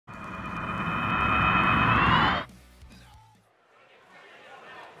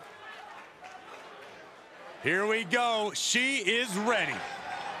Here we go. She is ready.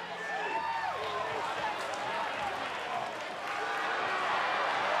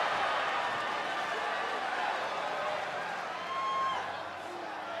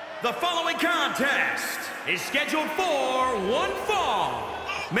 The following contest is scheduled for one fall.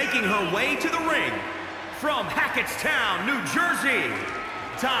 Making her way to the ring from Hackettstown, New Jersey,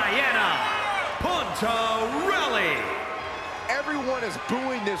 Deonna Purrazzo. Everyone is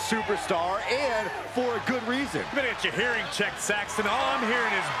booing this superstar, and for a good reason. You better get your hearing checked, Saxton. All I'm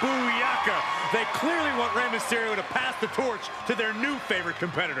hearing is booyaka. They clearly want Rey Mysterio to pass the torch to their new favorite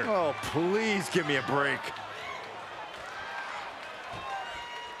competitor. Oh, please give me a break.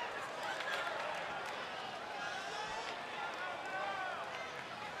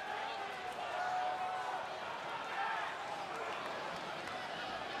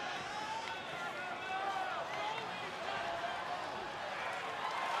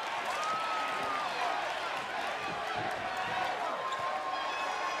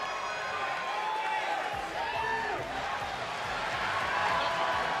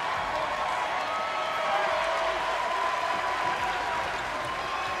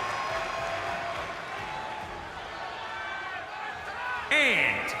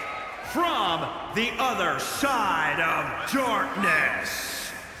 And from the other side of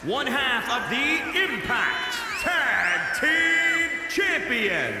darkness, one half of the Impact Tag Team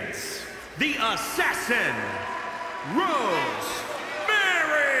Champions, the Assassin, Rosemary.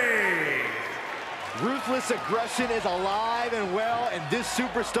 Ruthless aggression is alive and well, and this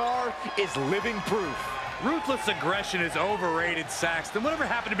superstar is living proof. Ruthless aggression is overrated, Saxton. Whatever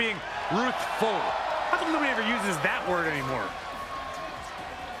happened to being ruthful? How come nobody ever uses that word anymore?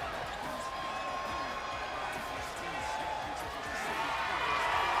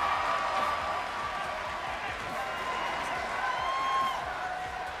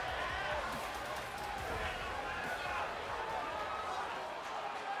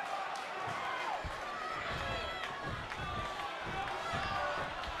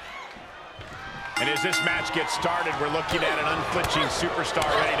 And as this match gets started, we're looking at an unflinching superstar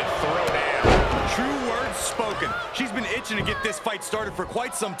ready to throw down. True words spoken. She's been itching to get this fight started for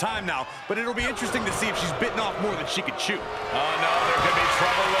quite some time now, but it'll be interesting to see if she's bitten off more than she could chew. Oh, no, there could be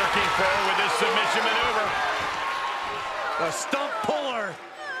trouble lurking for her with this submission maneuver. A stump puller.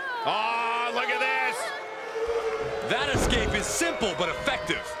 Oh, look at this. That escape is simple but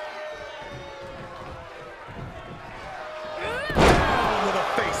effective. Down with a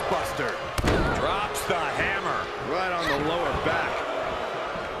face buster. Drops the hammer. Right on the lower back.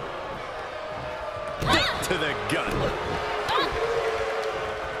 To the gut.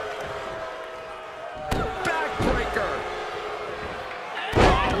 Backbreaker.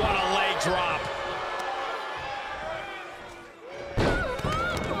 Oh, what a leg drop.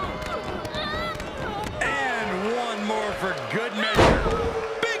 And one more for good measure.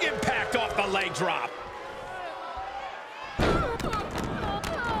 Big impact off the leg drop.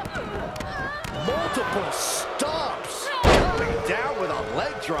 Multiple stomps. Coming down with a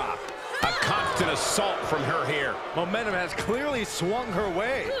leg drop. A constant assault from her here. Momentum has clearly swung her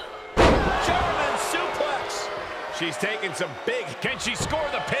way. German suplex. She's taking some big. Can she score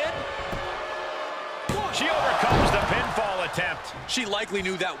the pin? She overcomes the pinfall attempt. She likely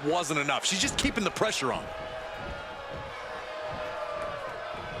knew that wasn't enough. She's just keeping the pressure on.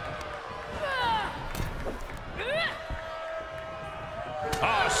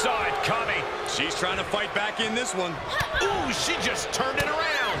 Oh, saw it coming. She's trying to fight back in this one. Ooh, she just turned it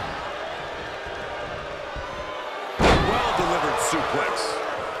around. Well-delivered suplex.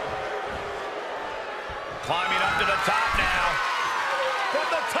 Climbing up to the top now. From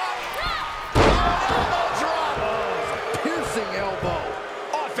the top. Elbow drop. Oh, piercing elbow.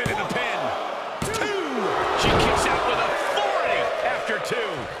 Off into the pin. 2. She kicks out with authority after 2.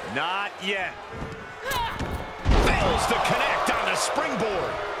 Not yet. Fails to connect on the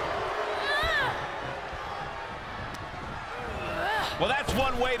springboard. Well, that's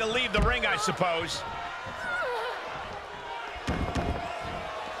one way to leave the ring, I suppose.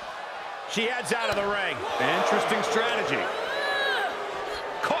 She heads out of the ring. Interesting strategy.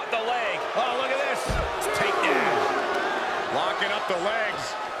 Caught the leg. Oh, look at this. Takedown. Locking up the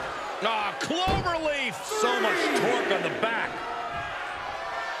legs. Ah, cloverleaf. So much torque on the back.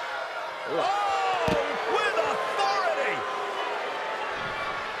 Oh, with authority.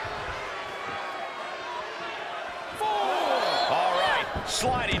 4. All right,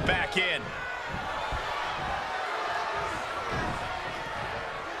 sliding back in.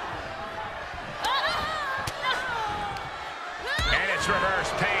 And it's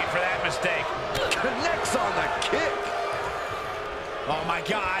reverse pain for that mistake. Connects on the kick. Oh, my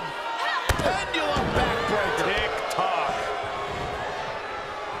God. Pendulum backbreaker. Tick-tock.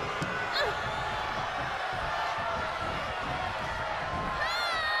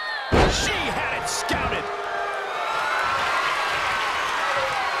 She had it scouted.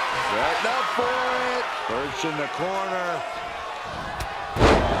 Setting up for it. Perch in the corner.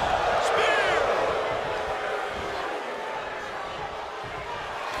 Spear!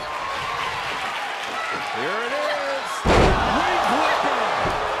 Here it is. Wing whipper.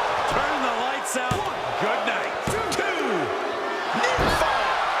 Turn the lights out. Good night. 2. Knee fall.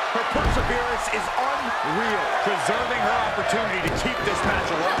 Her perseverance is unreal. Preserving her opportunity to keep this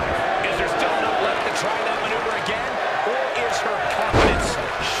match alive. Is there still enough left to try that maneuver again? Or is her confidence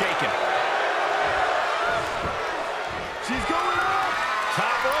shaken? She's going up.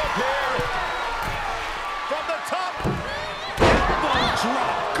 Top rope here. From the top. Elbow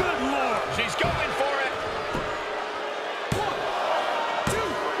drop. Good Lord. She's going for it. 1,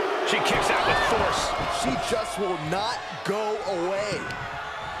 2. She kicks out with force. She just will not go away.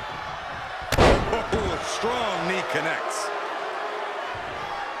 Oh, a strong knee connects.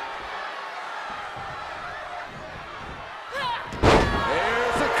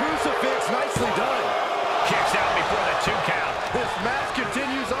 There's a crucifix. Nicely done. Kicks out before the 2 count. This match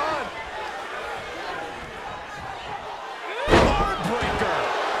continues on. Armbreaker.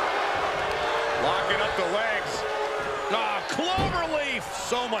 Locking up the legs. Ah, cloverleaf.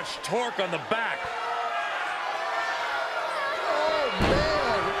 So much torque on the back. Oh,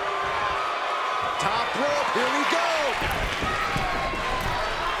 man. Top rope. Here we go.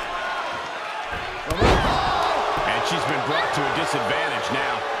 And she's been brought to a disadvantage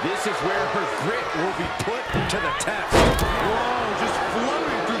now. This is where her grit will be put to the test. Whoa, just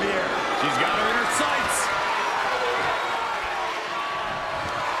floating through the air. She's got her in her sights.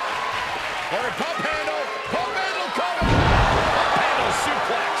 Or a pump handle. Pump handle coming. Pump handle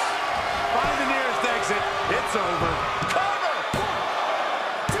suplex. Find the nearest exit. It's over. Cover.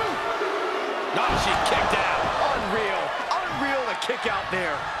 1, 2. No, she's kicked out. Unreal. Unreal to kick out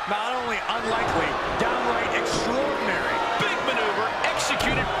there. Not only unlikely, downright extraordinary. Big maneuver,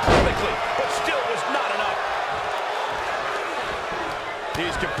 executed perfectly, but still was not enough.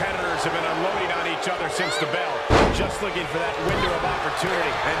 These competitors have been unloading on each other since the bell. Just looking for that window of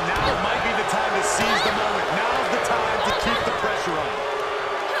opportunity. And now might be the time to seize the moment. Now's the time to keep the pressure on.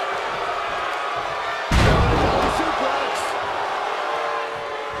 Suplex.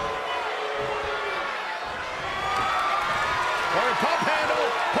 Or a pump handle.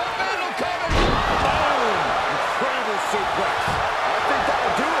 Pump handle coming. Boom. Incredible suplex. I think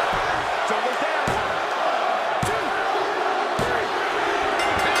that'll do it. Shoulders down. 2, 3.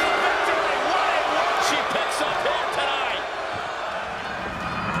 Big victory, what a work she picks up here tonight.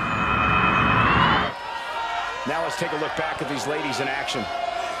 Now let's take a look back at these ladies in action.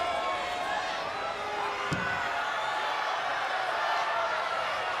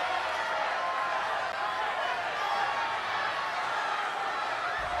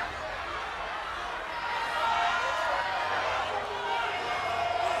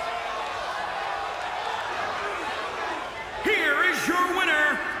 Here is your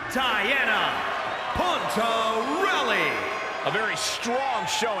winner, Deonna Purrazzo. A very strong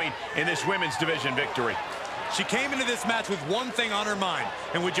showing in this women's division victory. She came into this match with one thing on her mind.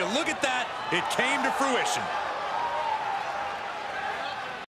 And would you look at that? It came to fruition.